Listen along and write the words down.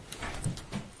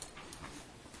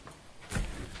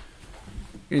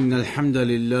إن الحمد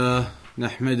لله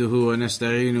نحمده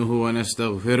ونستعينه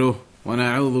ونستغفره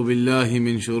ونعوذ بالله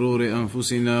من شرور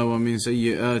أنفسنا ومن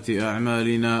سيئات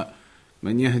أعمالنا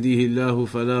من يهديه الله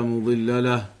فلا مضل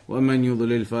له ومن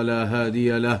يضلل فلا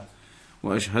هادي له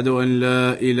وأشهد أن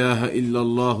لا إله إلا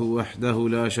الله وحده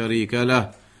لا شريك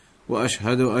له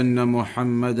وأشهد أن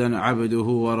محمدا عبده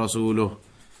ورسوله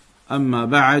أما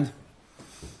بعد.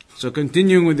 So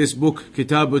continuing with this book,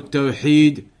 Kitab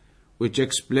Tawheed, which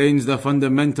explains the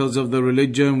fundamentals of the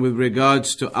religion with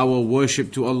regards to our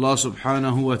worship to Allah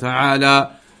subhanahu wa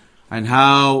ta'ala and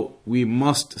how we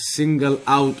must single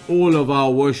out all of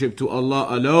our worship to Allah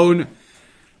alone.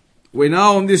 We're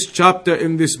now on this chapter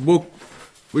in this book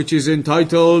which is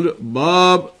entitled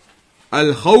Bab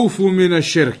Al-Khawfu Min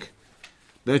Ash-Shirk,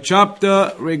 the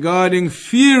chapter regarding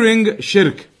fearing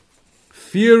shirk.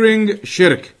 Fearing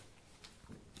shirk.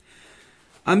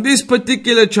 And this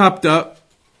particular chapter,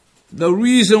 the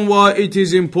reason why it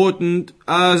is important,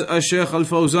 as Shaykh Salih al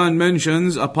Fawzaan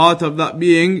mentions, a part of that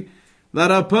being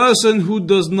that a person who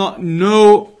does not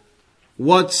know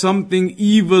what something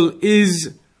evil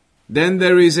is, then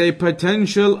there is a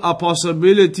potential, a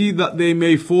possibility that they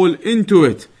may fall into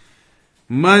it.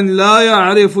 Man la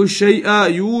ya'rifu shay'a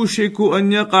yushiku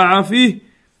an yaqa'a fih.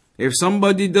 If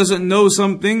somebody doesn't know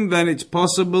something, then it's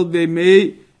possible they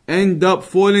may end up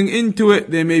falling into it.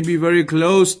 They may be very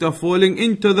close to falling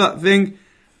into that thing.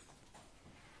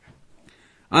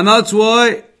 And that's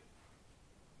why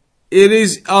it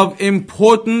is of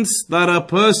importance that a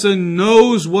person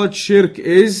knows what shirk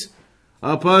is,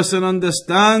 a person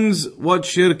understands what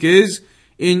shirk is,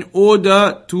 in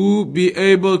order to be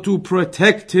able to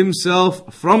protect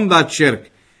himself from that shirk.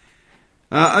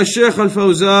 Shaykh al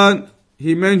Fawzaan,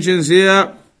 he mentions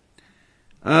here,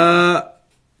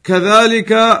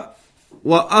 كذلك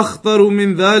وأخطر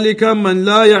من ذلك من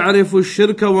لا يعرف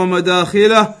الشرك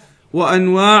ومداخله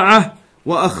وأنواعه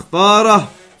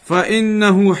وأخطاره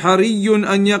فإنه حري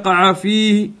أن يقع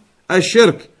فيه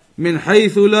الشرك من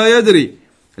حيث لا يدري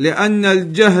لأن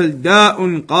الجهل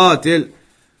داء قاتل.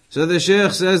 So the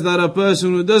Shaykh says that a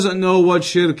person who doesn't know what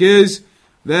shirk is,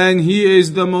 then he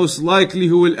is the most likely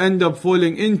who will end up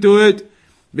falling into it,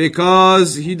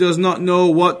 because he does not know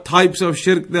what types of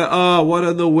shirk there are, what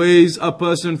are the ways a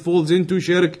person falls into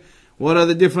shirk, what are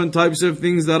the different types of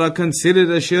things that are considered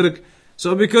a shirk.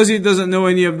 So because he doesn't know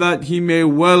any of that, he may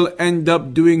well end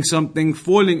up doing something,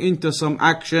 falling into some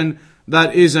action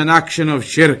that is an action of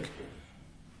shirk.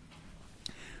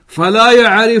 فَلَا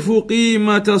يَعْرِفُ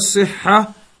قِيمَةَ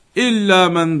الصِّحَّةِ إِلَّا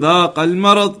مَنْ ذَاقَ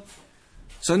الْمَرَضِ.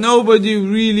 So nobody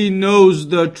really knows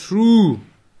the true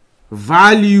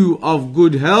value of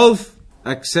good health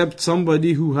except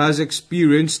somebody who has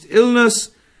experienced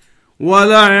illness.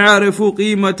 وَلَا يَعْرِفُ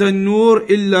قِيمَةَ النُّورِ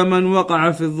إِلَّا مَنْ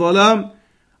وَقَعَ فِي الظَّلَامِ.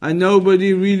 And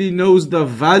nobody really knows the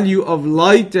value of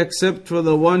light except for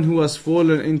the one who has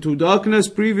fallen into darkness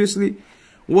previously.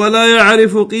 وَلَا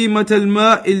يَعْرِفُ قِيمَةَ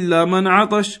الْمَاءِ إِلَّا مَنْ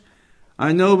عَطَشَ.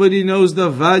 And nobody knows the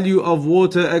value of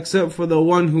water except for the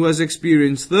one who has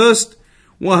experienced thirst.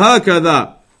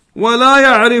 وَهَكَذَا وَلَا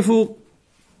يَعْرِفُ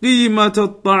قِيمَةَ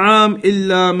الطَّعَامِ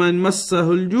إِلَّا مَنْ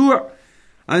مَسَّهُ الْجُوعِ.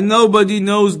 And nobody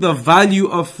knows the value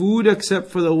of food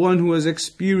except for the one who has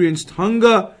experienced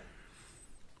hunger.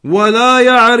 وَلَا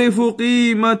يَعْرِفُ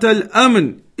قِيمَةَ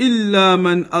الْأَمْنِ إِلَّا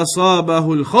مَنْ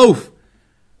أَصَابَهُ الْخَوْفِ.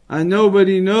 And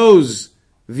nobody knows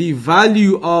the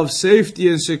value of safety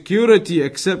and security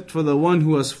except for the one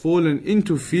who has fallen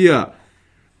into fear.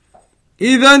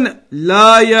 إِذَنْ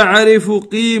لَا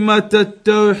يَعْرِفُ قِيمَةَ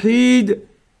التَّوْحِيدِ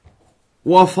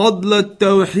وفضل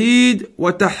التوحيد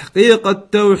وتحقيق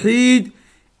التوحيد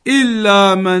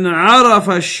إلا من عرف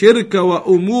الشرك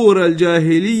وأمور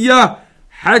الجاهلية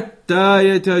حتى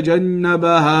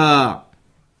يتجنبها.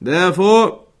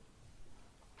 Therefore,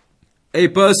 a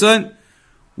person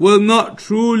will not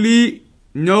truly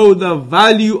know the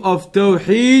value of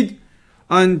Tawheed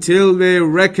until they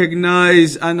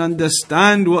recognize and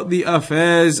understand what the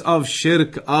affairs of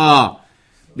shirk are.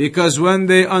 Because when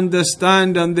they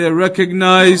understand and they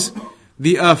recognize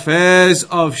the affairs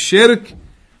of shirk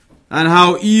and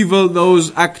how evil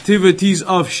those activities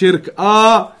of shirk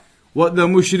are, what the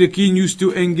mushrikeen used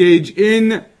to engage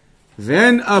in,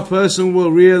 then a person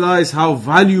will realize how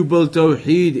valuable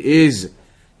Tawheed is,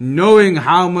 knowing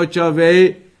how much of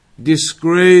a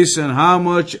disgrace and how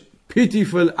much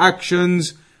pitiful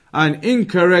actions and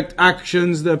incorrect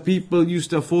actions the people used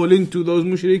to fall into, those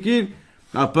mushrikeen.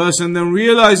 A person then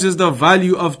realizes the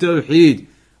value of Tawheed,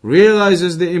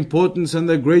 realizes the importance and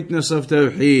the greatness of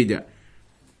Tawheed.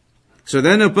 So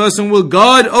then a person will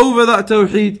guard over that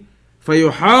Tawheed,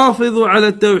 فَيُحَافِظُ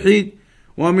عَلَى التَّوْحِيدِ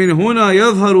ومن هنا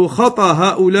يظهر خطأ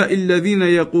هؤلاء الذين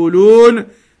يقولون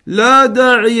لا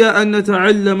داعي أن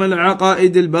نتعلم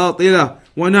العقائد الباطلة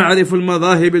ونعرف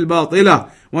المذاهب الباطلة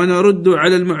ونرد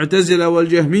على المعتزلة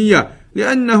والجهمية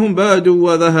لأنهم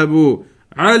بادوا وذهبوا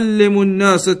علموا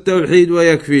الناس التوحيد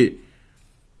ويكفي.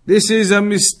 This is a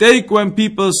mistake when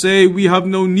people say we have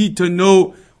no need to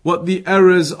know what the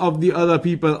errors of the other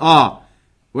people are.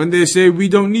 When they say we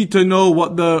don't need to know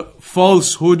what the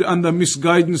falsehood and the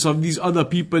misguidance of these other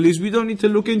people is, we don't need to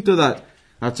look into that.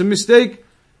 That's a mistake.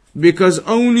 Because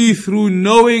only through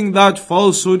knowing that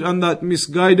falsehood and that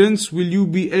misguidance will you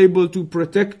be able to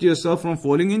protect yourself from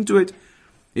falling into it.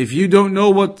 If you don't know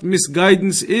what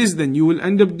misguidance is, then you will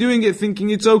end up doing it thinking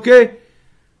it's okay.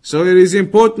 So it is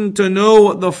important to know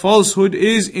what the falsehood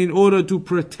is in order to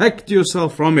protect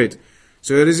yourself from it.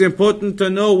 So it is important to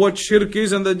know what shirk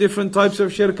is and the different types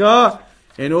of shirk are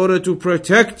in order to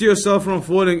protect yourself from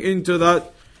falling into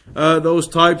that those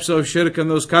types of shirk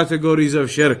and those categories of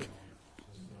shirk.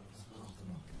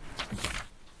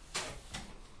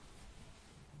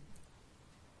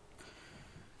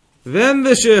 Then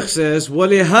the Shaykh says,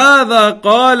 وَلِهَذَا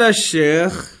قَالَ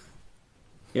الشيخ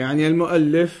يعني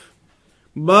المؤلف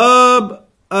باب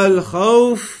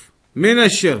الخوف من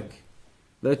الشرك,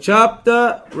 the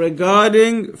chapter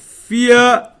regarding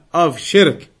fear of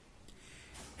shirk.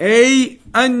 أي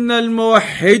أن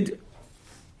الموحد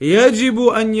يجب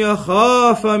أن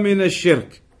يخاف من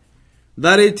الشرك,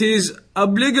 that it is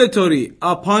obligatory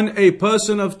upon a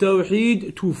person of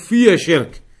Tawheed to fear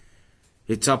shirk.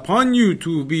 It's upon you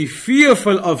to be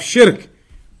fearful of shirk.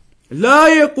 لا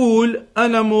يقول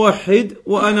أنا موحد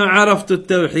وأنا عرفت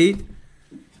التوحيد.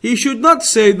 He should not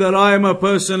say that I am a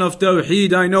person of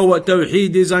Tawheed, I know what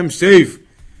Tawheed is, I'm safe.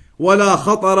 ولا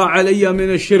خطر علي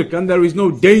من الشرك, and there is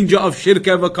no danger of shirk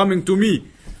ever coming to me.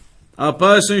 A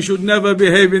person should never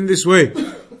behave in this way.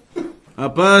 A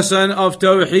person of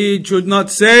Tawheed should not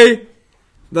say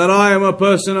that I am a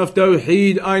person of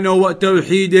Tawheed, I know what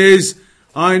Tawheed is,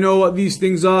 I know what these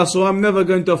things are, so I'm never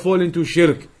going to fall into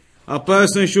shirk. A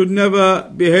person should never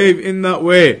behave in that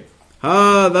way.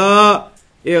 هذا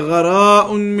إغراء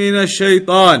من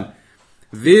الشيطان.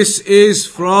 This is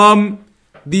from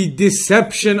the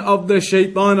deception of the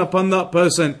shaitan upon that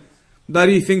person, that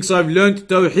he thinks I've learnt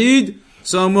Tawheed,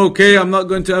 so I'm okay, I'm not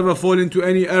going to ever fall into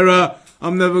any error,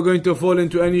 I'm never going to fall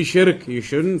into any shirk. You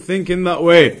shouldn't think in that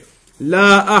way.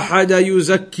 لا أحد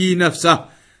يزكي نفسه.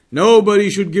 Nobody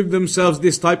should give themselves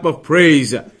this type of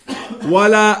praise.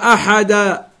 ولا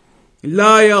أحد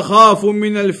لا يخاف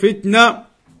من الفتنة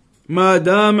ما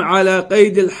دام على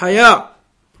قيد الحياة.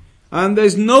 And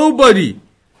there's nobody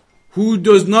who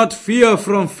does not fear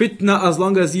from fitna as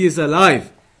long as he is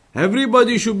alive.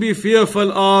 Everybody should be fearful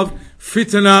of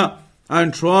fitna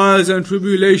and trials and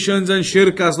tribulations and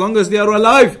shirk as long as they are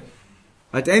alive.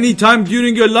 At any time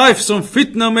during your life, some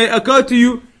fitna may occur to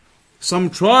you,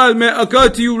 some trial may occur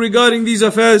to you regarding these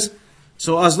affairs.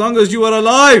 So as long as you are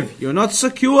alive, you're not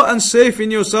secure and safe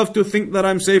in yourself to think that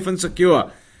I'm safe and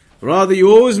secure. Rather, you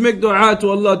always make dua to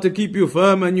Allah to keep you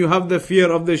firm and you have the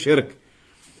fear of the shirk.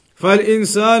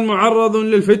 فَالْإِنسَانُ مُعَرَّضٌ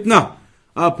لِلْفِتْنَةِ.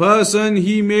 A person,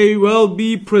 he may well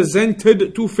be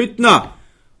presented to fitna.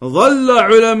 ظَلَّ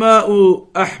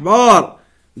عُلَمَاءُ أَحْبَارِ.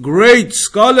 Great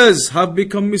scholars have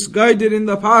become misguided in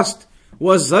the past.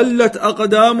 وَزَلَّتْ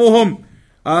أَقْدَامُهُمْ.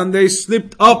 And they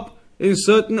slipped up in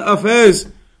certain affairs.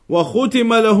 وَخُتِمَ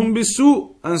لَهُمْ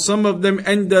بِالسُّوءِ. And some of them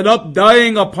ended up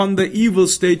dying upon the evil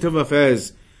state of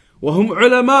affairs. وَهُمْ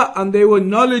عُلَمَاء. And they were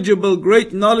knowledgeable,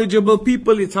 great knowledgeable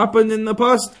people. It happened in the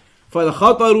past.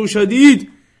 فَالْخَطَرُ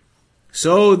شَدِيدٌ.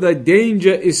 So the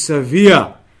danger is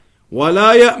severe.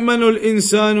 وَلَا يَأْمَنُ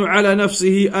الْإِنسَانُ عَلَى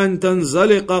نَفْسِهِ أَن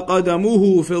تَنْزَلِقَ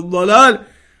قَدَمُهُ فِي الضَّلَالِ.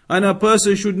 And a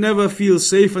person should never feel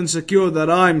safe and secure that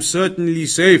I'm certainly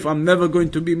safe, I'm never going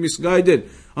to be misguided,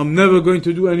 I'm never going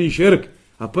to do any shirk.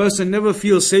 A person never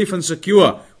feels safe and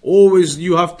secure. Always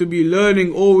you have to be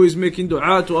learning, always making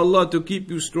dua to Allah to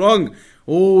keep you strong,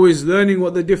 always learning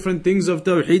what the different things of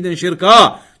Tawheed and shirk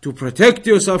are, to protect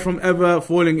yourself from ever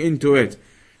falling into it.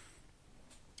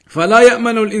 فلا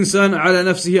يأمن الإنسان على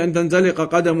نفسه أن تنزلق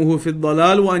قدمه في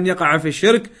الضلال وأن يقع في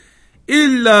الشرك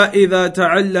إلا إذا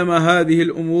تعلم هذه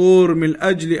الأمور من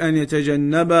أجل أن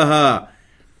يتجنبها.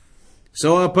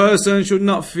 So a person should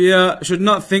not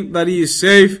think that he is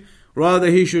safe. Rather,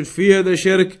 he should fear the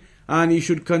shirk and he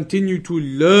should continue to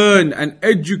learn and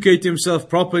educate himself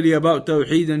properly about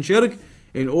Tawheed and shirk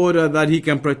in order that he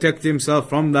can protect himself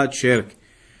from that shirk.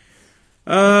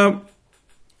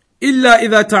 إلا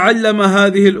إذا تعلم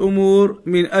هذه الأمور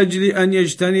من أجل أن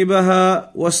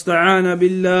يجتنبها واستعان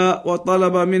بالله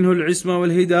وطلب منه العصمة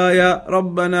والهداية.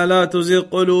 ربنا لا تزغ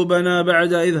قلوبنا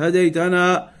بعد إذ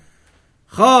هديتنا.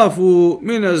 خافوا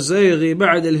من الزيغ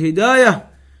بعد الهداية،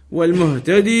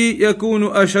 والمهتدي يكون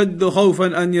أشد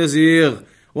خوفا أن يزيغ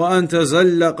وأن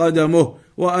تزل قدمه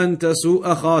وأن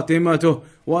تسوء خاتمته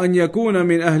وأن يكون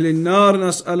من أهل النار.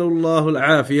 نسأل الله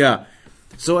العافية.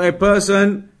 So a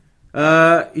person,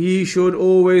 he should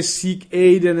always seek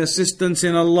aid and assistance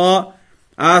in Allah,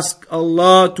 ask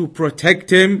Allah to protect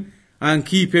him and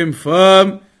keep him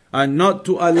firm, and not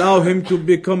to allow him to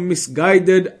become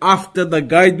misguided after the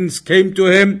guidance came to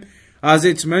him. As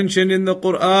it's mentioned in the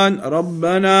Quran,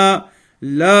 رَبَّنَا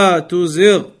لَا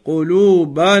تُزِغْ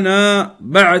قُلُوبَنَا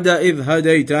بَعْدَ إِذْ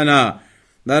هَدَيْتَنَا.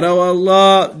 That, O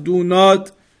Allah, do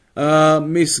not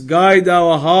misguide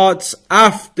our hearts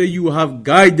after you have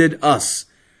guided us.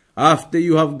 After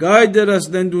you have guided us,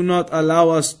 then do not allow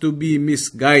us to be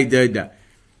misguided.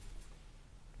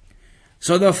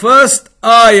 So the first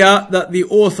ayah that the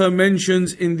author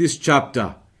mentions in this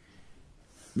chapter,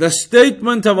 the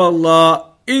statement of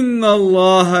Allah, إِنَّ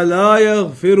اللَّهَ لَا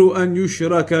يَغْفِرُ أَن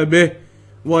يُشْرَكَ بِهِ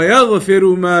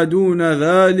وَيَغْفِرُ مَا دُونَ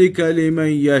ذَلِكَ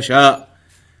لِمَن يَشَاءُ.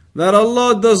 That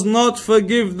Allah does not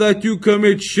forgive that you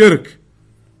commit shirk,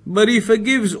 but He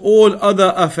forgives all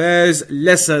other affairs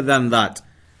lesser than that.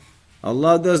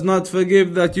 Allah does not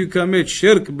forgive that you commit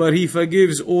shirk, but He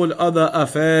forgives all other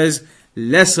affairs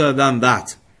lesser than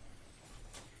that.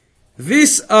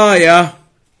 This ayah,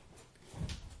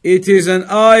 it is an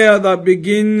ayah that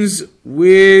begins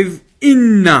with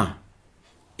Inna.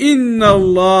 Inna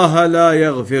Allah la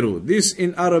yaghfiru. This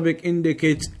in Arabic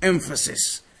indicates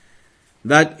emphasis.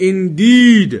 That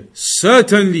indeed,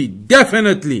 certainly,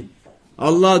 definitely,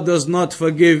 Allah does not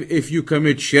forgive if you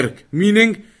commit shirk.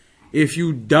 Meaning, if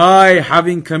you die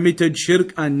having committed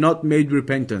shirk and not made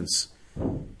repentance.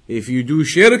 If you do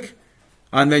shirk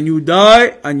and then you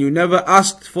die and you never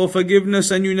asked for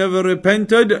forgiveness and you never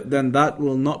repented, then that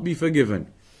will not be forgiven.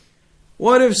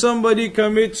 What if somebody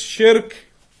commits shirk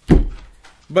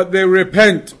but they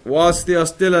repent whilst they are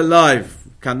still alive?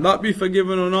 Can that be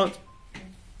forgiven or not?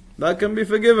 That can be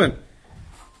forgiven.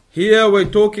 Here we're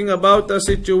talking about a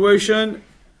situation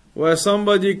where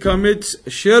somebody commits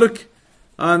shirk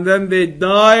and then they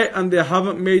die and they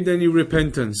haven't made any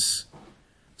repentance.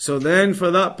 So then for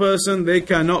that person they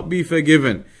cannot be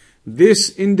forgiven.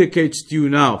 This indicates to you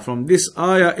now from this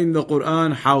ayah in the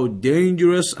Quran how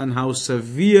dangerous and how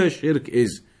severe shirk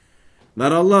is.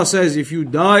 That Allah says if you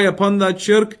die upon that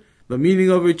shirk, the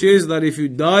meaning of it is that if you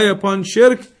die upon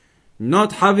shirk,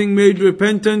 not having made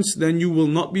repentance, then you will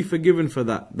not be forgiven for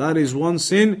that. That is one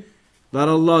sin that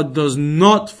Allah does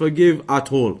not forgive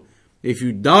at all. If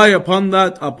you die upon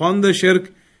that, upon the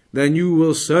shirk, then you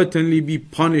will certainly be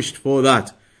punished for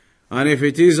that. And if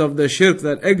it is of the shirk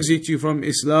that exits you from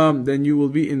Islam, then you will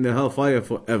be in the hellfire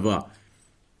forever.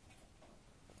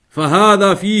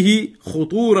 فهذا فيه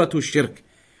خطورة الشرك.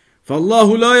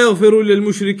 فالله لا يغفر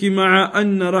للمشرك مع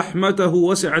أن رحمته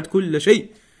وسعت كل شيء.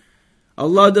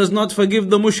 Allah does not forgive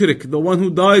the mushrik, the one who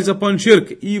dies upon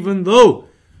shirk, even though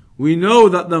we know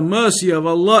that the mercy of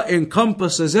Allah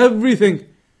encompasses everything.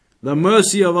 The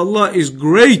mercy of Allah is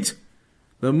great.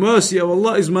 The mercy of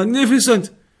Allah is magnificent.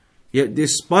 Yet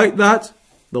despite that,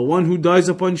 the one who dies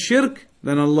upon shirk,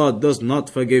 then Allah does not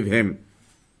forgive him.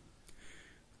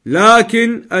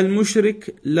 لكن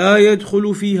المشرك لا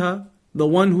يدخل فيها. The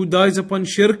one who dies upon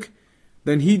shirk,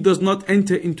 then he does not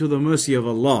enter into the mercy of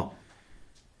Allah.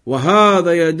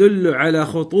 وهذا يدل على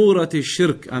خطورة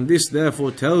الشرك. And this therefore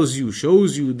tells you,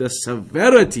 shows you the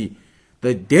severity,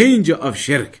 the danger of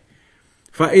shirk.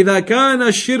 فإذا كان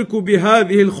الشرك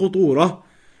بهذه الخطورة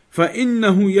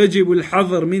فإنه يجب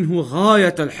الحذر منه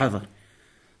غاية الحذر.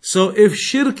 So if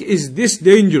shirk is this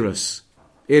dangerous,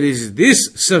 it is this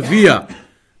severe,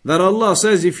 that Allah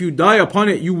says if you die upon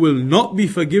it, you will not be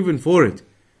forgiven for it.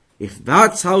 If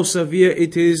that's how severe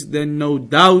it is, then no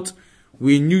doubt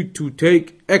we need to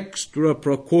take extra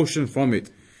precaution from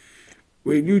it.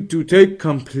 We need to take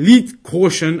complete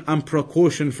caution and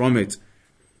precaution from it.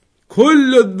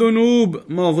 كل الذنوب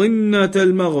مظنة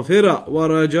المغفرة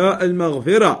ورجاء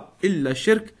المغفرة إلا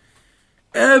الشرك.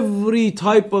 Every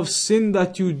type of sin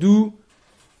that you do,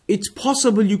 it's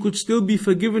possible you could still be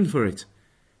forgiven for it.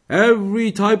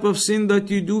 Every type of sin that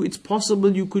you do, it's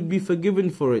possible you could be forgiven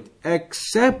for it,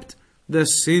 except the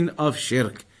sin of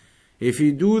shirk. If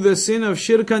you do the sin of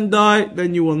shirk and die,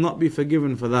 then you will not be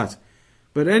forgiven for that.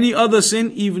 But any other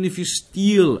sin, even if you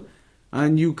steal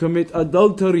and you commit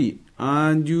adultery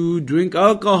and you drink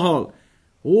alcohol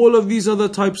All of these other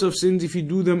types of sins, if you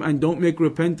do them and don't make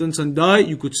repentance and die,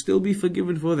 you could still be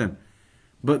forgiven for them.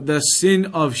 But the sin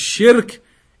of shirk,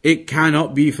 it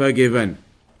cannot be forgiven.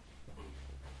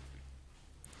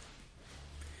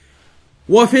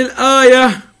 وفي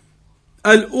الآية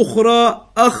الأخرى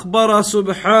أخبر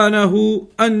سبحانه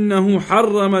أنه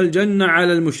حرم الجنة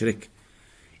على المشرك.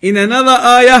 In another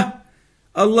ayah,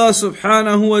 Allah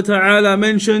subhanahu wa ta'ala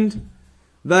mentioned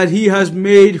that He has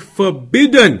made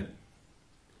forbidden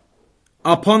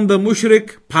upon the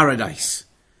mushrik paradise.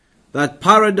 That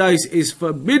paradise is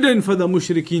forbidden for the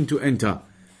mushrikeen to enter.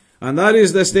 And that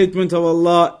is the statement of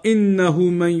Allah, إِنَّهُ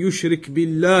مَنْ يُشْرِكْ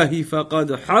بِاللَّهِ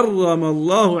فَقَدْ حَرَّمَ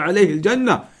اللَّهُ عَلَيْهِ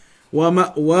الْجَنَّةِ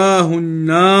وَمَأْوَاهُ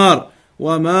النَّارِ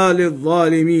وَمَا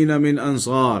لِلظَّالِمِينَ مِنْ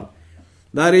أَنصَارٍ.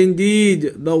 That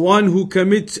indeed the one who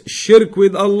commits shirk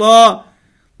with Allah,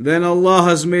 then Allah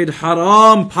has made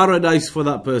haram paradise for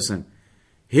that person.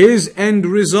 His end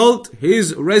result,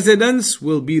 his residence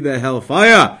will be the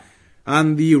hellfire.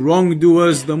 And the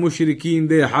wrongdoers, the mushrikeen,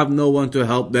 they have no one to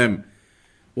help them.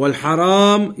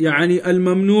 والحرام يعني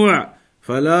الممنوع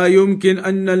فلا يمكن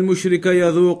أن المشرك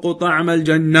يذوق طعم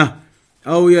الجنة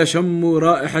أو يشم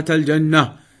رائحة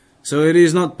الجنة. So it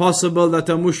is not possible that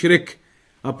a mushrik,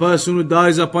 a person who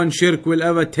dies upon shirk, will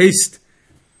ever taste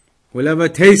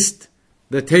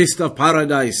the taste of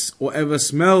paradise, or ever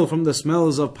smell from the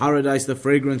smells of paradise, the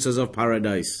fragrances of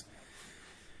paradise.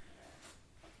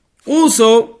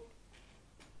 Also,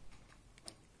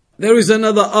 there is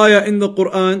another ayah in the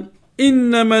Quran,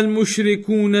 إنما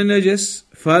المشركون نجس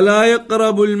فلا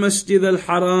يقربوا المسجد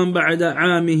الحرام بعد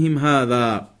عامهم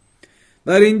هذا.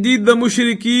 That indeed the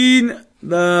mushrikeen,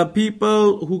 the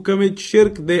people who commit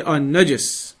shirk, they are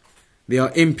najis, they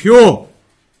are impure.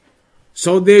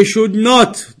 So they should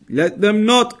not, let them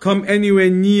not come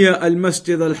anywhere near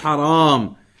al-Masjid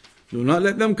al-Haram. Do not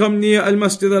let them come near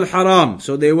al-Masjid al-Haram.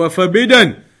 So they were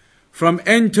forbidden from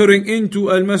entering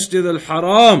into al-Masjid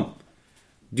al-Haram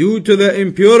due to the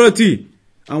impurity.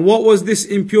 And what was this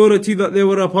impurity that they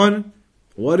were upon?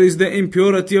 What is the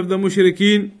impurity of the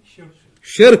mushrikeen?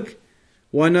 Shirk.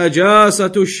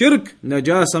 وَنَجَاسَةُ الشِّرْكِ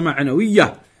نَجَاسَ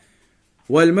مَعْنَوِيَّةٌ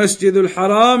وَالْمَسْجِدُ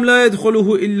الْحَرَامُ لَا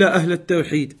يَدْخُلُهُ إِلَّا أَهْلَ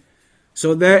التَّوْحِيدِ.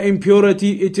 So their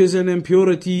impurity, it is an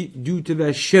impurity due to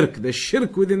their shirk. The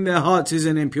shirk within their hearts is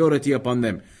an impurity upon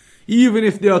them. Even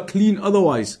if they are clean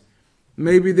otherwise.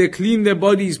 Maybe they clean their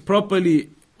bodies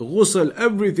properly, ghusl,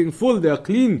 everything full, they are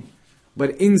clean.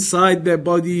 But inside their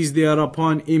bodies they are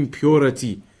upon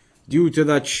impurity due to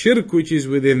that shirk which is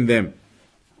within them.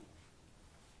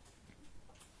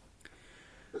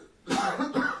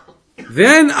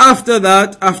 Then after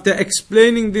that, after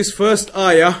explaining this first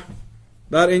ayah,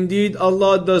 that indeed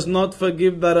Allah does not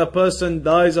forgive that a person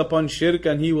dies upon shirk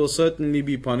and he will certainly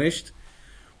be punished,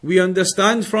 we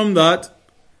understand from that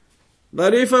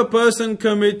if a person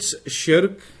commits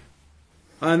shirk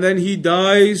and then he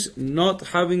dies not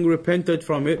having repented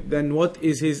from it, then what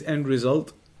is his end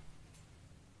result?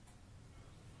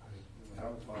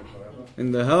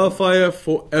 In the hellfire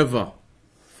forever.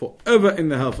 Forever in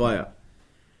the hellfire.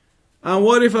 And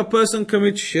what if a person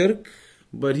commits shirk,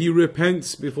 but he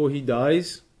repents before he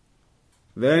dies?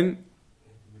 Then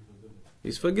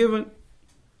he's forgiven.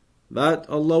 That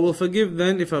Allah will forgive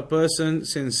then if a person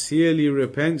sincerely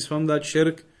repents from that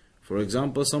shirk. For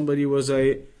example, somebody was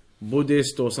a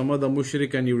Buddhist or some other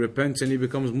mushrik and he repents and he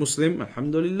becomes Muslim,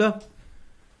 alhamdulillah.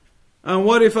 And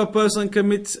what if a person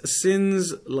commits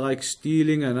sins like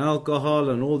stealing and alcohol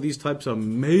and all these types of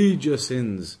major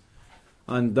sins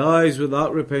and dies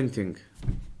without repenting?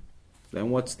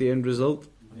 Then what's the end result?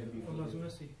 Allah's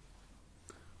mercy.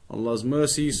 Allah's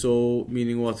mercy, so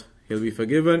meaning what? He'll be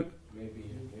forgiven?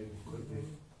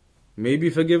 Maybe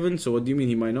forgiven. So what do you mean?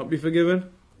 He might not be forgiven?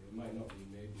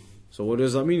 So what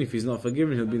does that mean? If he's not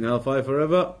forgiven, he'll be in hellfire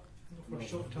forever? For a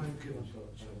short time.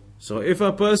 So if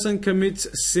a person commits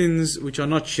sins which are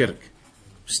not shirk,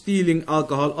 stealing,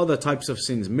 alcohol, other types of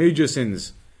sins, major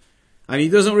sins, and he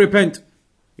doesn't repent,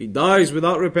 he dies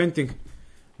without repenting,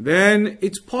 then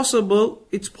it's possible,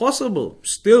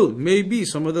 still, maybe,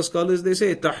 some of the scholars they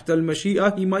say, تحت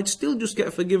المشيئة, he might still just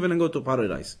get forgiven and go to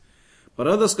paradise. But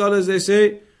other scholars they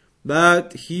say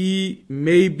that he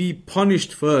may be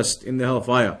punished first in the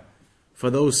hellfire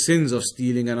for those sins of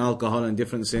stealing and alcohol and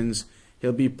different sins.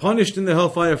 He'll be punished in the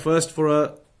hellfire first for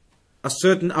a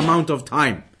certain amount of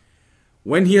time.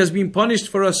 When he has been punished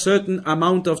for a certain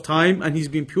amount of time and he's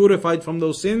been purified from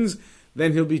those sins,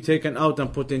 then he'll be taken out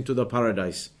and put into the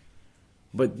paradise.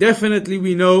 But definitely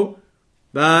we know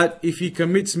that if he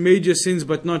commits major sins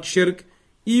but not shirk,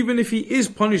 even if he is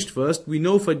punished first, we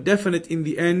know for definite in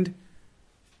the end,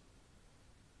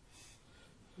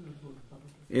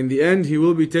 In the end, he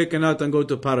will be taken out and go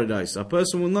to paradise. A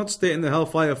person will not stay in the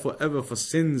hellfire forever for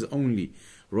sins only.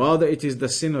 Rather, it is the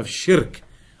sin of shirk.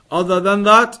 Other than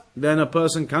that, then a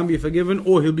person can be forgiven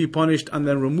or he'll be punished and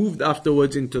then removed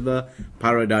afterwards into the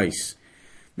paradise.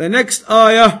 The next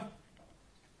ayah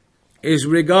is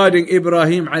regarding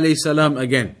Ibrahim alayhi salam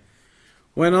again.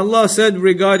 When Allah said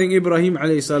regarding Ibrahim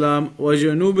alayhi salam,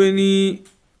 وَجَنُبْنِي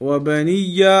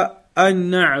وَبَنِيَّ أَن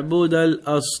نَعْبُدَ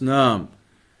الْأَصْنَامِ.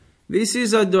 This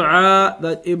is a dua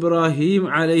that Ibrahim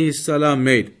alayhi salam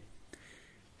made.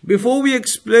 Before we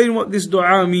explain what this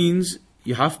dua means,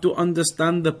 you have to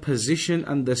understand the position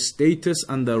and the status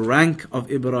and the rank of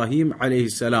Ibrahim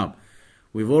alayhi salam.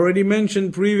 We've already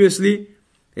mentioned previously,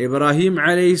 Ibrahim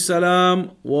alayhi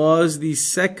salam was the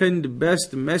second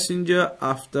best messenger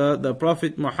after the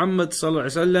Prophet Muhammad sallallahu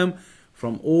alaihi wasallam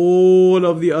from all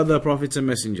of the other prophets and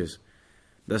messengers.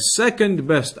 The second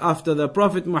best after the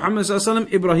Prophet Muhammad sallallahu alaihi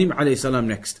wasallam, Ibrahim alayhi salam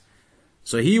next.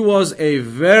 So he was a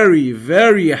very,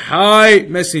 very high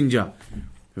messenger,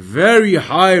 very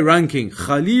high ranking,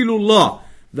 Khalilullah,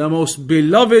 the most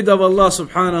beloved of Allah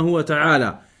subhanahu wa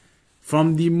ta'ala,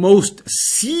 from the most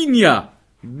senior,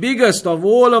 biggest of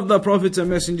all of the prophets and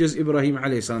messengers, Ibrahim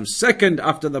alayhi salam, second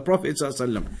after the Prophet sallallahu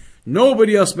alaihi wasallam.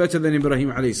 Nobody else better than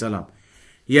Ibrahim alayhi salam.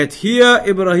 Yet here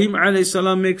Ibrahim alayhi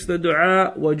salam makes the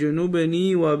dua,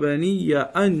 وَجُنُبْنِي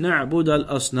وَبَنِيَّ أَن نَعْبُدَ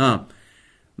الْأَصْنَامِ,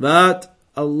 that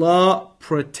Allah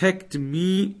protect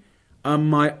me and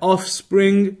my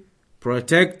offspring,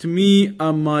 protect me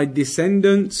and my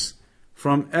descendants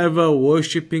from ever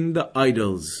worshipping the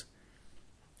idols.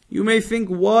 You may think,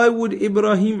 why would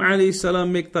Ibrahim alayhi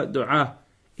salam make that dua?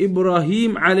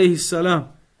 Ibrahim alayhi salam,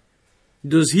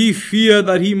 does he fear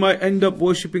that he might end up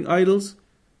worshipping idols?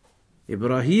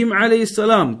 Ibrahim alayhi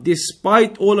salam,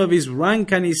 despite all of his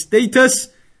rank and his status,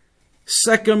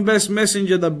 second best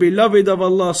messenger, the beloved of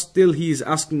Allah, still he is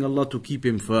asking Allah to keep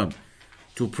him firm,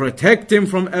 to protect him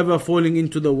from ever falling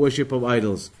into the worship of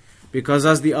idols. Because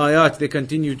as the ayat, they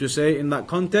continue to say in that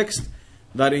context,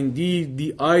 that indeed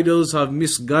the idols have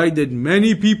misguided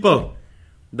many people.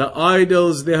 The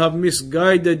idols, they have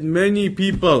misguided many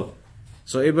people.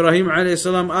 So Ibrahim alayhi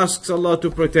salam asks Allah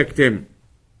to protect him.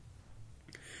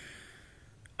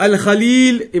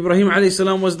 Al-Khalil, Ibrahim alayhi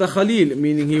salam was the Khalil,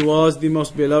 meaning he was the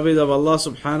most beloved of Allah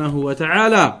subhanahu wa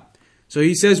ta'ala. So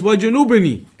he says,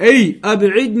 وَجُنُوبِنِي, أي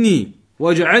أَبْعِدْنِي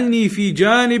وَجْعَلْنِي فِي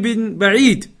جَانِبٍ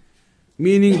بَعِيدٍ,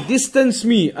 meaning distance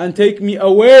me and take me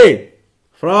away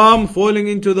from falling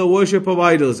into the worship of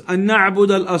idols. أَن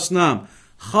نَعْبُدَ الْأَصْنَامِ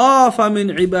خَافَ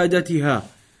مِنْ عِبَادَتِهَا.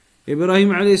 Ibrahim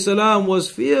alayhi salam was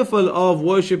fearful of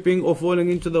worshipping or falling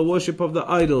into the worship of the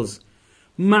idols.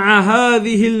 مع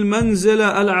هذه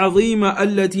المنزلة العظيمة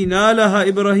التي نالها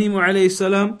إبراهيم عليه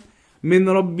السلام من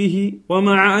ربه،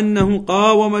 ومع أنه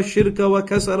قاوم الشرك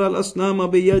وكسر الأصنام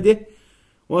بيده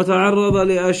وتعرض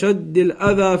لأشد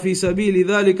الأذى في سبيل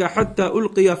ذلك حتى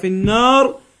ألقي في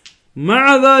النار،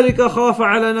 مع ذلك خاف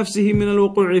على نفسه من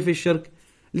الوقوع في الشرك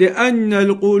لأن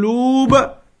القلوب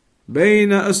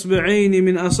بين أصبعين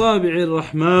من أصابع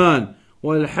الرحمن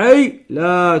والحي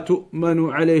لا تؤمن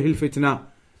عليه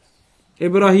الفتنة.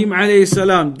 Ibrahim alayhi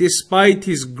salam, despite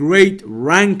his great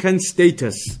rank and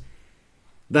status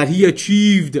that he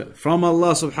achieved from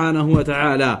Allah subhanahu wa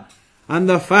ta'ala, and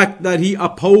the fact that he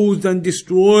opposed and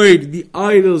destroyed the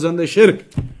idols and the shirk,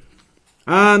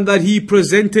 and that he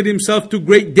presented himself to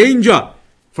great danger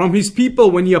from his people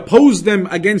when he opposed them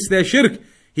against their shirk,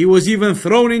 he was even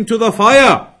thrown into the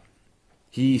fire.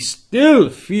 He still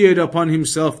feared upon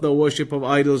himself the worship of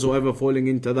idols or ever falling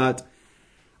into that.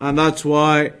 And that's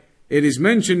why it is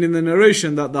mentioned in the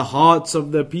narration that the hearts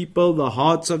of the people, the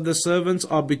hearts of the servants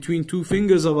are between two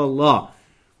fingers of Allah.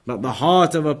 That the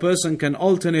heart of a person can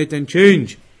alternate and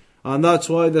change. And that's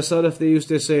why the Salaf, they used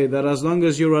to say that as long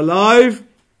as you're alive,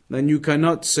 then you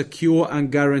cannot secure and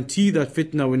guarantee that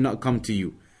fitna will not come to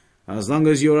you. As long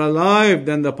as you're alive,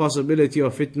 then the possibility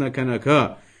of fitna can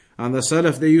occur. And the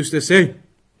Salaf, they used to say,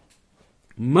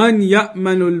 Man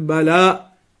ya'manul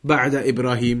bala ba'da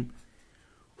Ibrahim.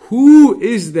 Who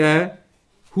is there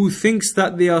who thinks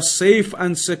that they are safe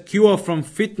and secure from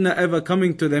fitna ever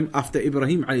coming to them after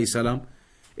Ibrahim alayhi salam?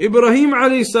 Ibrahim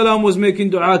alayhi salam was making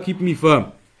dua, keep me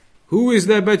firm. Who is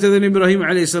there better than Ibrahim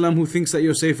alayhi salam who thinks that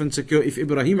you're safe and secure if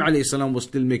Ibrahim alayhi salam was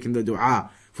still making the dua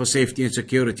for safety and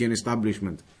security and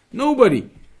establishment? Nobody.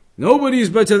 Nobody is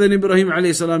better than Ibrahim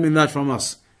alayhi salam in that from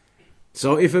us.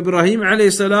 So if Ibrahim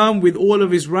alayhi salam with all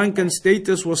of his rank and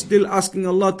status was still asking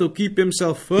Allah to keep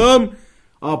himself firm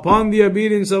upon the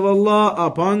obedience of Allah,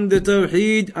 upon the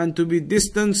Tawheed, and to be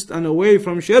distanced and away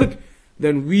from shirk,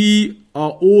 then we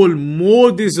are all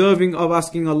more deserving of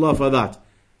asking Allah for that.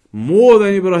 more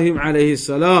than Ibrahim alayhi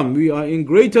salam. We are in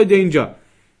greater danger.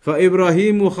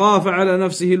 فإبراهيم خاف على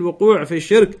نفسه الوقوع في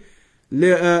الشرك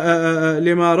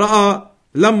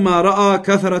لما رأى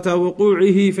كثرة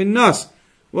وقوعه في الناس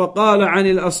وقال عن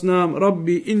الأصنام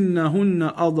ربي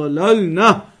إنهن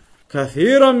أضللن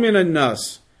كثيرا من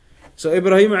الناس. So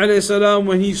Ibrahim alayhi salam,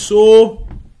 when he saw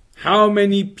how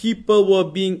many people were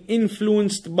being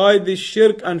influenced by this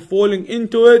shirk and falling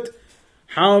into it,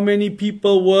 how many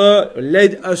people were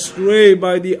led astray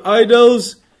by the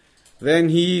idols, then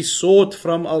he sought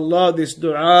from Allah this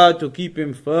dua to keep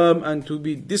him firm and to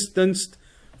be distanced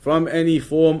from any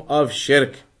form of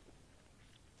shirk.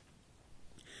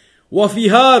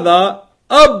 وفي هذا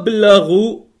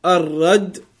أبلغ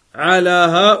الرد على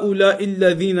هؤلاء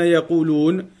الذين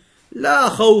يقولون لا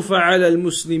خوف على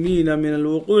المسلمين من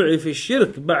الوقوع في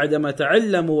الشرك بعدما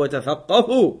تعلموا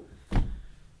وتثقفوا.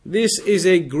 This is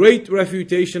a great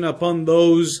refutation upon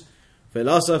those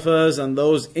philosophers and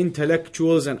those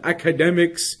intellectuals and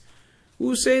academics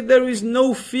who say there is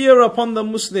no fear upon the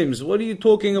Muslims. What are you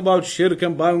talking about shirk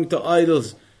and bowing to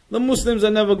idols? The Muslims are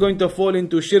never going to fall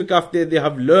into shirk after they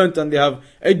have learnt and they have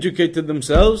educated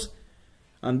themselves.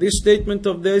 And this statement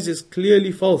of theirs is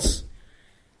clearly false.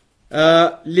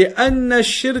 لأن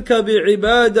الشرك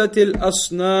بعبادة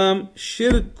الأصنام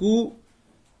شرك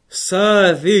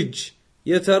ساذج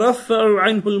يترفع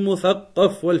عنه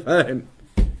المثقف والفاهم.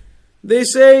 They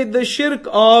say the shirk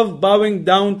of bowing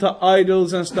down to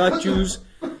idols and statues,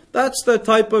 that's the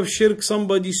type of shirk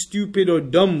somebody stupid or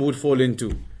dumb would fall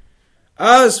into.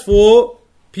 As for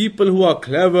people who are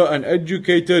clever and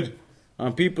educated,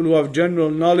 and people who have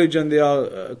general knowledge and they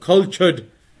are cultured,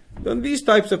 then these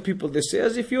types of people, they say,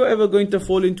 as if you're ever going to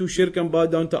fall into shirk and bow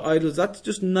down to idols, that's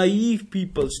just naive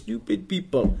people, stupid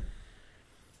people.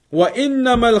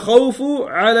 وإنما الخوف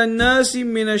على الناس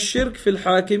من الشرك في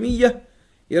الحاكمية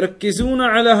يركزون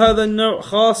على هذا النوع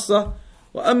خاصة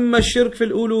وأما الشرك في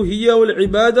الألوهية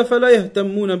والعبادة فلا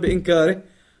يهتمون بإنكاره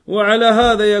وعلى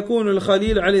هذا يكون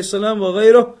الخليل عليه السلام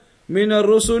وغيره من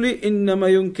الرسل إنما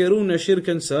ينكرون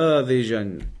شركا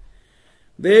ساذجا.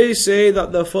 They say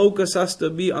that the focus has to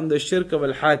be on the shirk of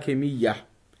al-hakimiyyah,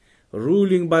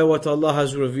 ruling by what Allah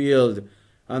has revealed,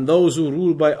 and those who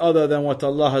rule by other than what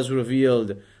Allah has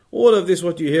revealed. All of this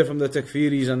what you hear from the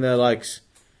takfiris and their likes.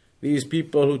 These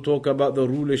people who talk about the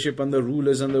rulership and the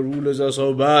rulers are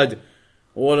so bad.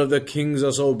 All of the kings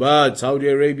are so bad. Saudi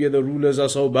Arabia, the rulers are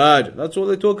so bad. That's all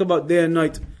they talk about day and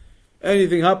night.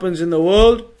 Anything happens in the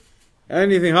world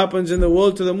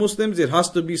to the Muslims, it has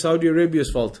to be Saudi Arabia's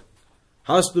fault.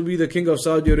 Has to be the king of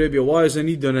Saudi Arabia. Why hasn't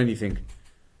he done anything?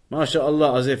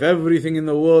 MashaAllah, as if everything in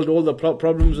the world, all the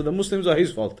problems of the Muslims are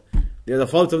his fault. They are the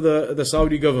fault of the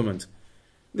Saudi government.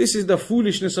 This is the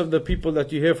foolishness of the people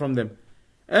that you hear from them.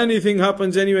 Anything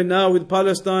happens anywhere now with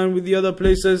Palestine, with the other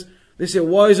places, they say,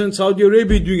 why isn't Saudi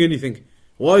Arabia doing anything?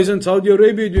 Why isn't Saudi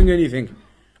Arabia doing anything?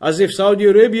 As if Saudi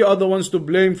Arabia are the ones to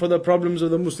blame for the problems of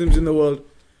the Muslims in the world.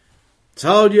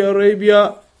 Saudi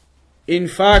Arabia, in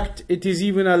fact, it is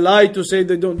even a lie to say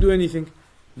they don't do anything.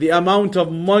 The amount of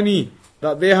money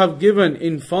that they have given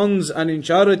in funds and in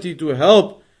charity to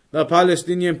help the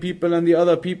Palestinian people and the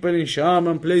other people in Sham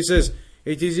and places,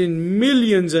 it is in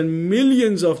millions and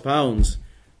millions of pounds.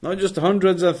 Not just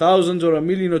hundreds of thousands or 1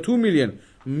 million or 2 million.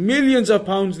 Millions of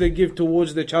pounds they give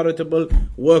towards the charitable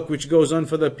work which goes on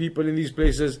for the people in these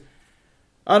places.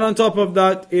 And on top of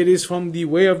that, it is from the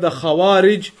way of the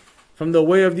Khawarij, from the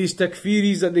way of these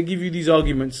takfiris that they give you these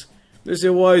arguments. They say,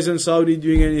 why isn't Saudi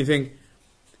doing anything?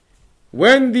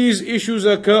 When these issues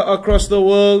occur across the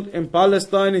world, in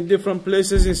Palestine, in different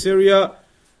places, in Syria,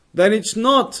 then it's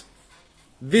not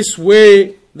this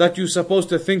way that you're supposed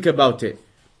to think about it.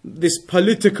 This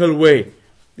political way.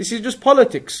 This is just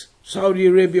politics. Saudi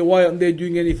Arabia, why aren't they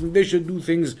doing anything? They should do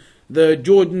things. The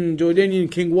Jordanian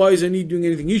king, why isn't he doing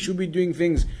anything? He should be doing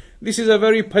things. This is a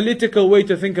very political way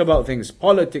to think about things.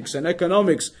 Politics and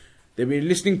economics. They've been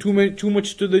listening too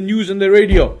much to the news and the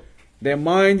radio. Their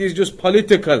mind is just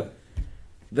political.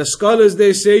 The scholars,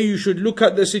 they say you should look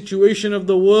at the situation of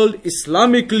the world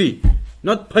Islamically,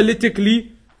 not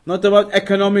politically, not about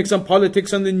economics and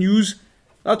politics and the news.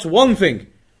 That's one thing.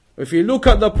 If you look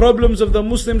at the problems of the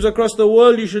Muslims across the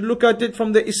world, you should look at it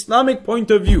from the Islamic point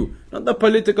of view, not the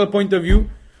political point of view.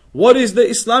 What is the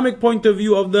Islamic point of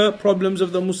view of the problems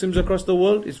of the Muslims across the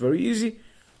world? It's very easy.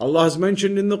 Allah has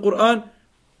mentioned in the Quran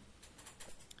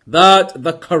that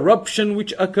the corruption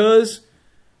which occurs,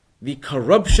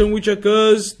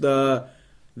 the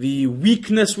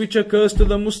weakness which occurs to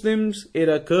the Muslims, it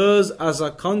occurs as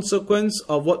a consequence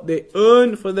of what they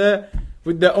earn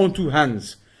with their own two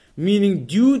hands. Meaning,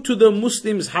 due to the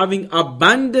Muslims having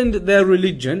abandoned their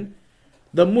religion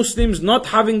the Muslims not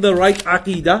having the right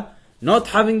aqidah, not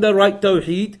having the right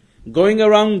Tawheed, going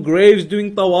around graves,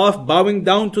 doing tawaf, bowing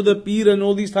down to the Pir and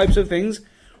all these types of things.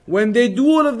 When they do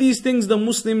all of these things, the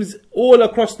Muslims all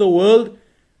across the world,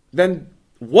 then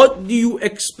what do you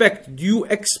expect? Do you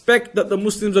expect that the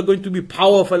Muslims are going to be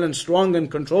powerful and strong and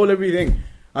control everything,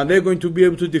 and they're going to be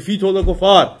able to defeat all the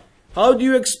kuffar? How do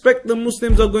you expect the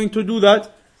Muslims are going to do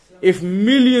that if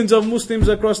millions of Muslims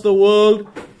across the world,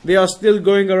 they are still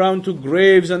going around to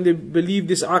graves and they believe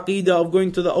this aqidah of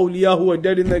going to the awliya who are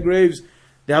dead in their graves?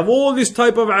 They have all this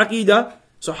type of aqidah.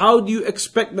 So how do you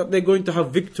expect that they're going to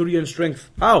have victory and strength?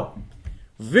 How?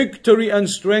 Victory and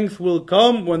strength will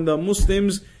come when the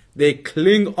Muslims, they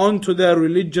cling on to their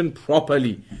religion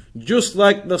properly. Just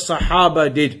like the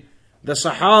Sahaba did. The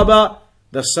Sahaba,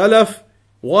 the Salaf,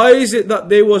 why is it that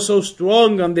they were so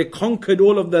strong and they conquered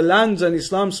all of the lands and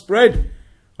Islam spread?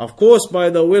 Of course, by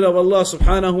the will of Allah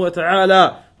subhanahu wa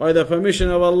ta'ala, by the permission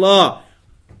of Allah.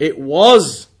 It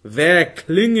was their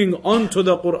clinging on to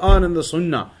the Quran and the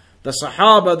Sunnah. The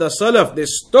Sahaba, the Salaf, they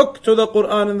stuck to the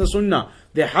Quran and the Sunnah.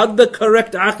 They had the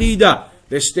correct aqidah.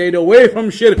 They stayed away from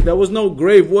shirk. There was no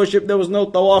grave worship. There was no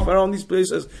tawaf around these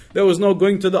places. There was no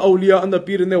going to the awliya and the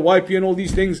pir and the YP and all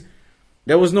these things.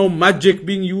 There was no magic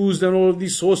being used and all of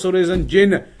these sorceries and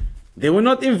jinn. They were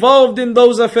not involved in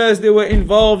those affairs. They were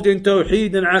involved in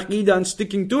Tawheed and Aqidah and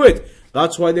sticking to it.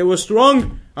 That's why they were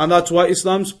strong. And that's why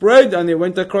Islam spread and they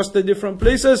went across the different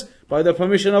places by the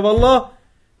permission of Allah.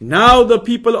 Now the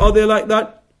people, are they like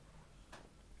that?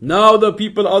 Now the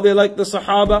people, are they like the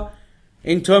Sahaba?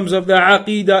 In terms of their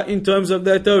Aqidah, in terms of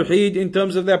their Tawheed, in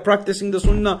terms of their practicing the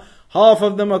Sunnah. Half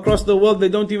of them across the world, they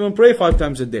don't even pray 5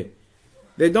 times a day.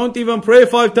 They don't even pray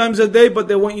 5 times a day, but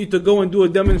they want you to go and do a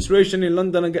demonstration in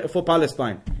London for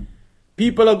Palestine.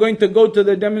 People are going to go to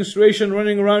the demonstration,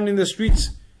 running around in the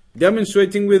streets,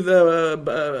 demonstrating with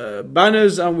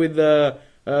banners and with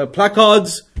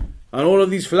placards and all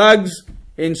of these flags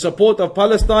in support of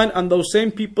Palestine, and those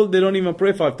same people, they don't even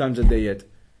pray 5 times a day yet.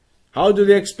 How do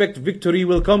they expect victory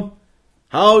will come?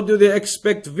 How do they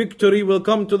expect victory will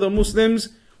come to the Muslims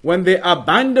when they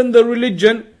abandon the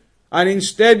religion and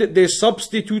instead they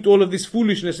substitute all of this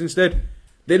foolishness instead?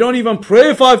 They don't even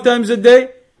pray 5 times a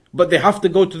day, but they have to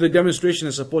go to the demonstration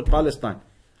and support Palestine.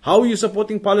 How are you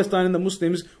supporting Palestine and the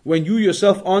Muslims when you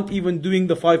yourself aren't even doing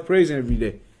the 5 prayers every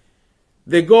day?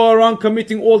 They go around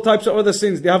committing all types of other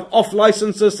sins. They have off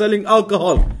licenses selling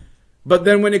alcohol. But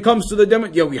then when it comes to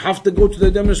the we have to go to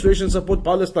the demonstration and support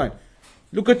Palestine.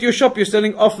 Look at your shop, you're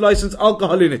selling off license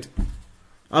alcohol in it.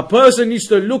 A person needs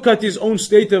to look at his own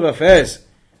state of affairs.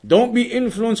 Don't be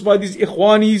influenced by these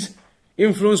ikhwanis,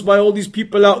 influenced by all these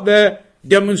people out there,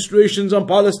 demonstrations on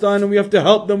Palestine, and we have to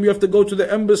help them, we have to go to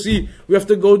the embassy, we have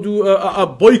to go do a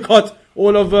boycott,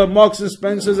 all of Marks and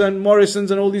Spencer's and Morrison's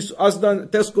and all these Asda,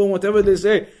 Tesco and whatever they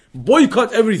say.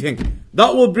 Boycott everything.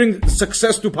 That will bring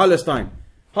success to Palestine.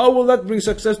 How will that bring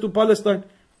success to Palestine?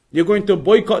 You're going to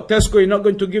boycott Tesco, you're not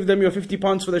going to give them your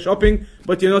 £50 for the shopping,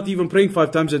 but you're not even praying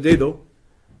 5 times a day though.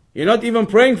 You're not even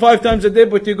praying 5 times a day,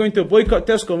 but you're going to boycott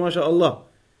Tesco, mashallah.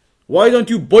 Why don't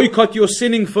you boycott your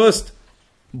sinning first?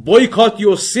 Boycott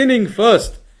your sinning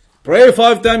first. Pray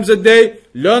 5 times a day,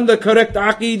 learn the correct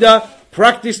aqidah,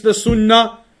 practice the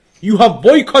sunnah. You have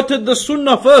boycotted the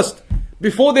sunnah first.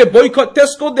 Before they boycott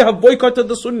Tesco, they have boycotted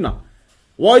the sunnah.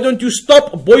 Why don't you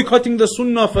stop boycotting the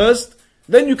sunnah first?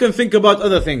 Then you can think about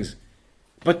other things.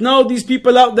 But now these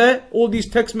people out there, all these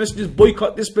text messages,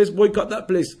 boycott this place, boycott that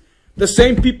place. The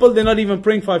same people, they're not even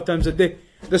praying 5 times a day.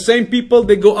 The same people,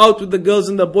 they go out with the girls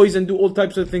and the boys and do all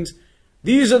types of things.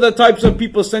 These are the types of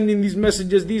people sending these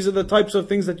messages. These are the types of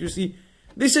things that you see.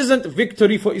 This isn't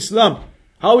victory for Islam.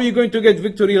 How are you going to get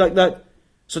victory like that?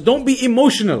 So don't be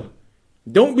emotional.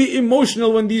 Don't be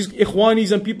emotional when these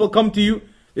ikhwanis and people come to you.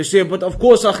 They say, but of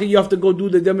course, akhi, you have to go do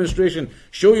the demonstration.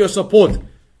 Show your support.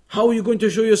 How are you going to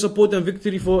show your support and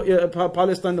victory for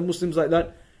Palestine, the Muslims like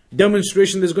that?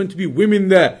 Demonstration, there's going to be women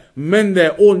there, men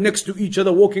there, all next to each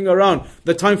other walking around.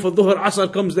 The time for Dhuhr,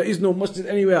 Asr comes, there is no masjid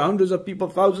anywhere. Hundreds of people,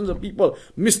 thousands of people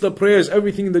miss the prayers,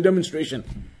 everything in the demonstration.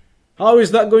 How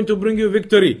is that going to bring you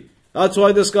victory? That's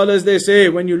why the scholars, they say,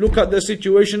 when you look at the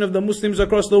situation of the Muslims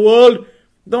across the world,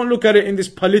 don't look at it in this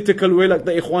political way like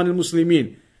the Ikhwan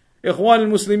al-Muslimin. Ikhwan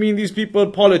al-Muslimin, these people,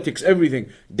 politics,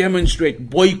 everything. Demonstrate,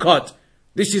 boycott.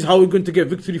 This is how we're going to get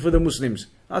victory for the Muslims.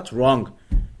 That's wrong.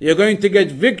 You're going to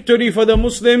get victory for the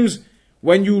Muslims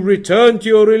when you return to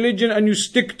your religion and you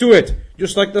stick to it.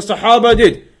 Just like the Sahaba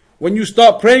did. When you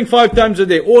start praying 5 times a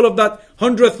day. All of that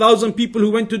 100,000 people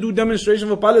who went to do demonstration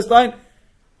for Palestine,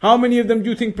 how many of them do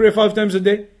you think pray 5 times a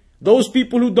day? Those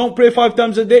people who don't pray 5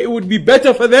 times a day, it would be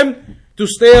better for them to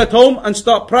stay at home and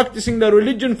start practicing the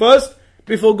religion first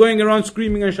before going around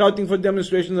screaming and shouting for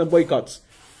demonstrations and boycotts.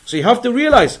 So you have to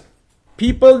realize,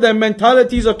 people, their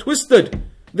mentalities are twisted.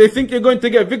 They think you're going to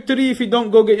get victory if you don't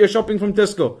go get your shopping from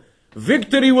Tesco.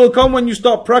 Victory will come when you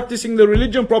start practicing the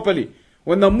religion properly.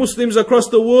 When the Muslims across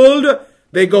the world,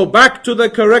 they go back to the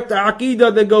correct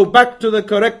aqeedah, they go back to the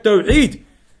correct Tawheed.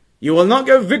 You will not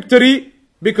get victory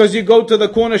because you go to the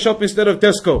corner shop instead of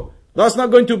Tesco. That's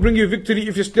not going to bring you victory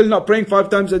if you're still not praying 5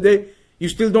 times a day. You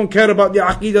still don't care about the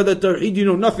aqeedah, the Tawheed, you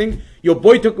know nothing. You're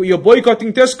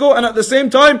boycotting Tesco, and at the same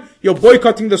time, you're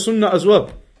boycotting the Sunnah as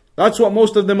well. That's what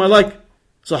most of them are like.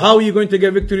 So how are you going to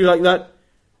get victory like that?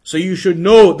 So you should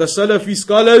know the Salafi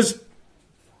scholars,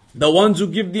 the ones who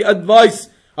give the advice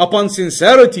upon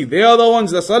sincerity, they are the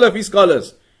ones, the Salafi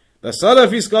scholars. The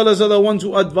Salafi scholars are the ones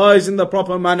who advise in the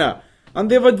proper manner.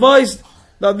 And they've advised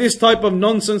that this type of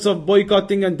nonsense of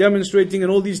boycotting and demonstrating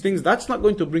and all these things, that's not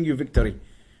going to bring you victory.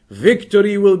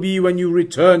 Victory will be when you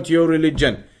return to your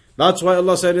religion. That's why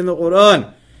Allah said in the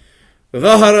Quran,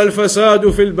 ظهر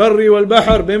الفساد في البر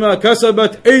والبحر بما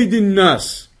كسبت أيدي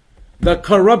الناس. The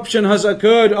corruption has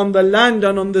occurred on the land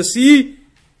and on the sea.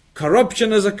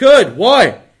 Corruption has occurred.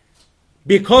 Why?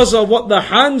 Because of what the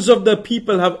hands of the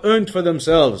people have earned for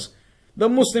themselves. The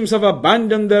Muslims have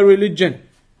abandoned their religion.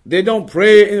 They don't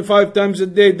pray 5 times a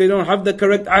day. They don't have the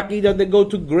correct aqeedah. They go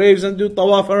to graves and do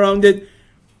tawaf around it.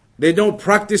 They don't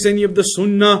practice any of the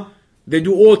sunnah. They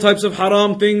do all types of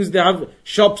haram things. They have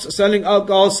shops selling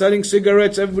alcohol, selling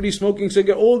cigarettes, everybody smoking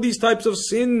cigarettes. All these types of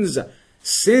sins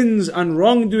and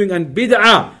wrongdoing and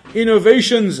bid'ah,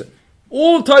 innovations.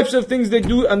 All types of things they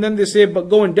do, and then they say, but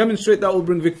go and demonstrate, that will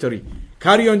bring victory.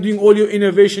 Carry on doing all your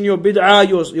innovation, your bid'ah,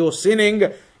 your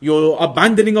sinning, your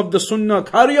abandoning of the sunnah.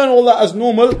 Carry on all that as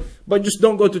normal, but just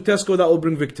don't go to Tesco, that will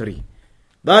bring victory.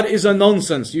 That is a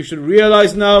nonsense. You should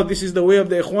realize now, this is the way of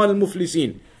the Ikhwan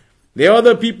al-Muflisin. They are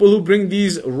the people who bring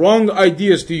these wrong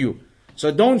ideas to you.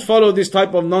 So don't follow this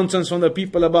type of nonsense from the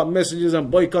people about messages and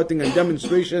boycotting and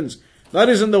demonstrations. That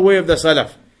isn't the way of the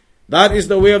Salaf. That is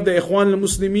the way of the Ikhwan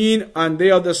al-Muslimin, and they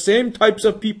are the same types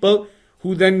of people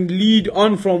who then lead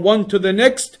on from one to the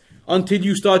next until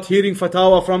you start hearing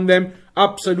fatwa from them,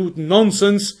 absolute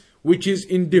nonsense, which is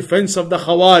in defense of the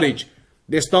Khawarij.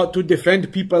 They start to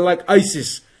defend people like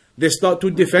ISIS. They start to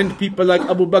defend people like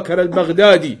Abu Bakr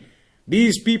al-Baghdadi.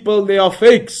 These people, they are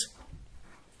fakes.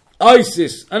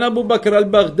 ISIS and Abu Bakr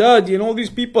al-Baghdadi and all these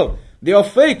people, they are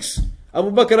fakes.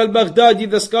 Abu Bakr al-Baghdadi,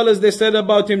 the scholars, they said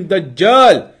about him,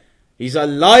 Dajjal. He's a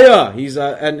liar. He's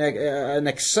an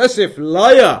excessive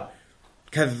liar.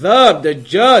 Kadhab,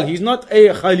 Dajjal. He's not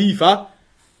a Khalifa.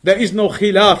 There is no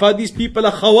Khilafah. These people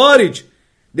are Khawarij.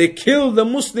 They kill the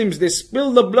Muslims. They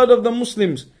spill the blood of the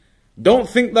Muslims. Don't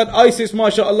think that ISIS,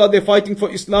 mashallah, they're fighting for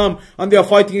Islam and they are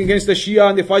fighting against the Shia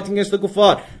and they're fighting against the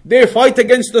Kuffar. They fight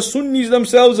against the Sunnis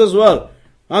themselves as well.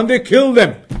 And they kill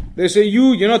them. They say,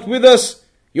 you're not with us.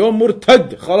 You're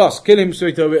murtad. Khalas, kill him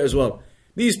straight away as well.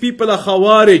 These people are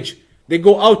Khawarij. They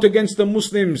go out against the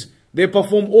Muslims. They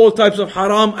perform all types of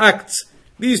haram acts.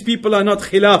 These people are not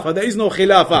Khilafah. There is no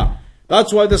Khilafah.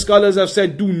 That's why the scholars have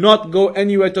said, do not go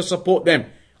anywhere to support them.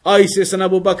 ISIS and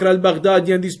Abu Bakr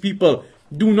al-Baghdadi and these people,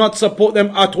 do not support them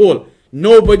at all.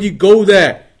 Nobody go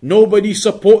there. Nobody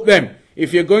support them.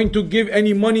 If you're going to give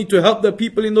any money to help the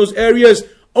people in those areas,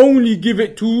 only give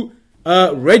it to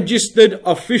registered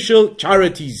official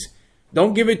charities.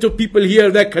 Don't give it to people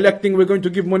here, they're collecting, we're going to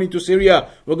give money to Syria,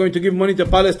 we're going to give money to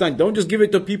Palestine. Don't just give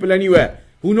it to people anywhere.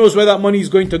 Who knows where that money is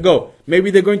going to go? Maybe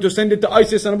they're going to send it to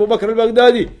ISIS and Abu Bakr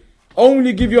al-Baghdadi.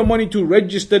 Only give your money to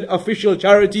registered official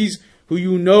charities who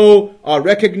you know are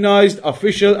recognized,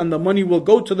 official, and the money will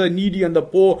go to the needy and the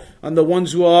poor and the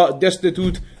ones who are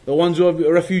destitute, the ones who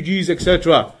are refugees,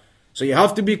 etc. So you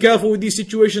have to be careful with these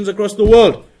situations across the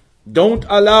world. Don't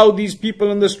allow these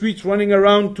people on the streets running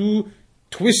around to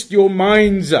twist your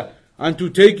minds and to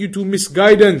take you to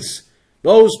misguidance.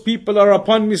 Those people are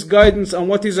upon misguidance, and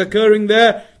what is occurring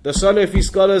there, the Salafi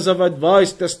scholars have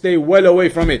advised to stay well away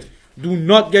from it. Do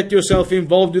not get yourself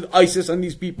involved with ISIS and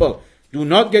these people. Do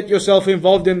not get yourself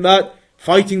involved in that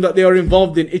fighting that they are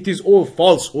involved in. It is all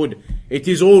falsehood. It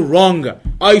is all wrong.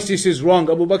 ISIS is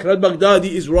wrong. Abu Bakr al-Baghdadi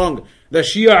is wrong. The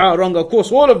Shia are wrong. Of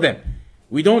course, all of them.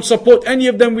 We don't support any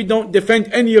of them. We don't defend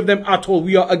any of them at all.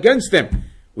 We are against them.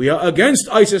 We are against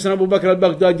ISIS and Abu Bakr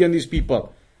al-Baghdadi and these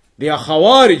people. They are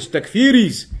Khawarij,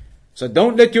 Takfiris. So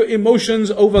don't let your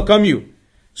emotions overcome you.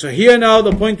 So here now,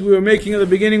 the point we were making at the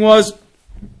beginning was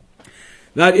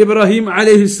that Ibrahim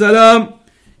alayhi salam,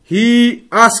 he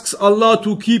asks Allah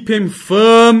to keep him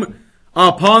firm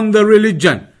upon the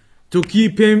religion. to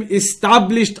keep him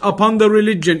established upon the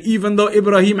religion, even though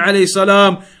Ibrahim alayhi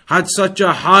salam had such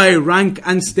a high rank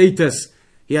and status.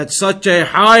 He had such a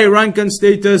high rank and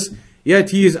status, yet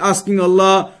he is asking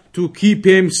Allah to keep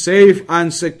him safe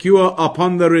and secure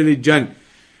upon the religion.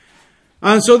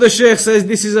 And so the Shaykh says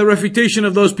this is a refutation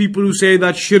of those people who say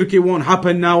that shirk, it won't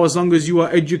happen now as long as you are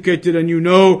educated and you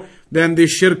know, then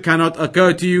this shirk cannot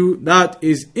occur to you. That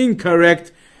is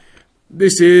incorrect.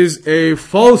 This is a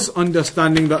false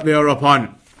understanding that they are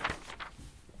upon.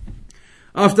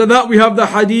 After that we have the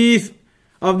hadith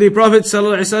of the Prophet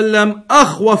ﷺ,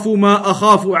 أخوف ما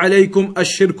أخاف عليكم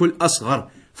الشرك الأصغر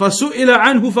فسئل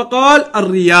عنه فقال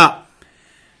الرياء.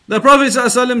 The Prophet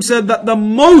ﷺ said that the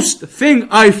most thing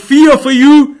I fear for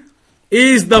you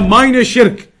is the minor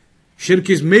shirk. Shirk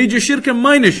is major shirk and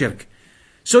minor shirk.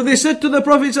 So they said to the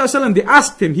Prophet ﷺ, they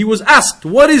asked him, he was asked,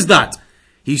 what is that?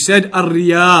 He said,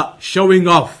 ar-riya, showing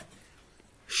off.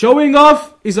 Showing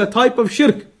off is a type of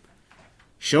shirk.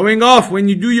 Showing off when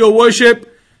you do your worship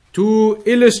to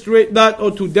illustrate that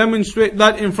or to demonstrate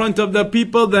that in front of the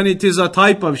people, then it is a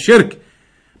type of shirk.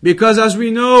 Because as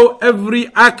we know,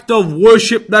 every act of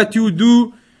worship that you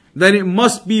do, then it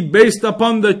must be based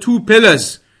upon the two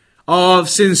pillars of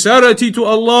sincerity to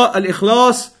Allah,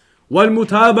 al-ikhlas,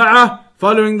 wal-mutaba'ah,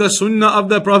 following the sunnah of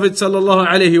the Prophet sallallahu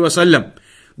alaihi wasallam.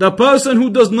 The person who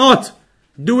does not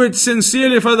do it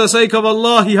sincerely for the sake of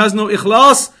Allah, he has no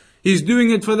ikhlas, he's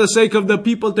doing it for the sake of the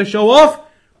people to show off,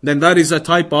 then that is a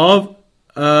type of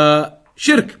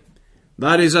shirk.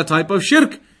 That is a type of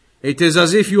shirk. It is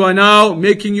as if you are now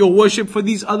making your worship for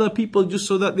these other people just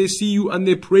so that they see you and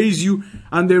they praise you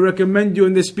and they recommend you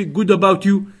and they speak good about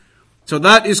you. So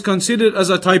that is considered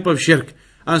as a type of shirk.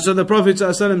 And so the Prophet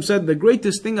ﷺ said, the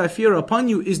greatest thing I fear upon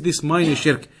you is this minor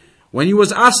shirk. When he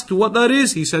was asked what that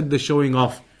is, he said the showing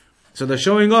off. So the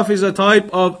showing off is a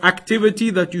type of activity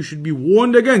that you should be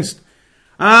warned against.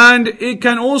 And it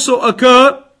can also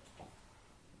occur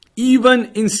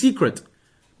even in secret.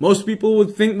 Most people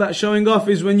would think that showing off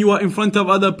is when you are in front of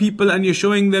other people and you're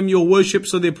showing them your worship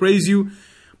so they praise you.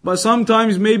 But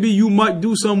sometimes maybe you might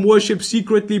do some worship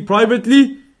secretly,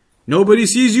 privately. Nobody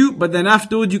sees you, but then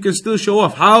afterwards you can still show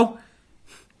off. How?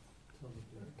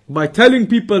 By telling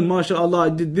people,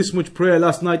 MashaAllah, I did this much prayer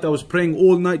last night. I was praying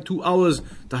all night, 2 hours,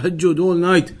 tahajjud all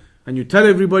night. And you tell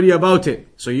everybody about it.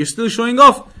 So you're still showing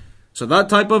off. So that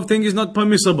type of thing is not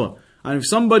permissible. And if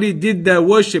somebody did their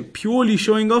worship purely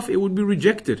showing off, it would be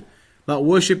rejected. That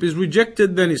worship is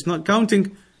rejected, then it's not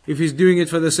counting if he's doing it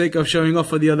for the sake of showing off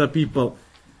for the other people.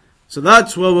 So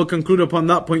that's where we'll conclude upon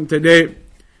that point today.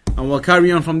 And we'll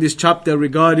carry on from this chapter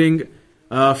regarding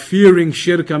fearing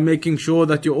shirk and making sure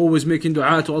that you're always making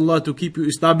dua to Allah to keep you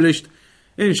established.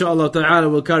 Inshallah ta'ala,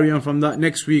 we'll carry on from that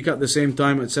next week at the same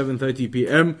time at 7:30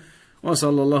 p.m.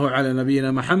 وصلى الله على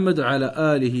نبينا محمد وعلى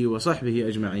آله وصحبه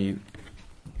أجمعين.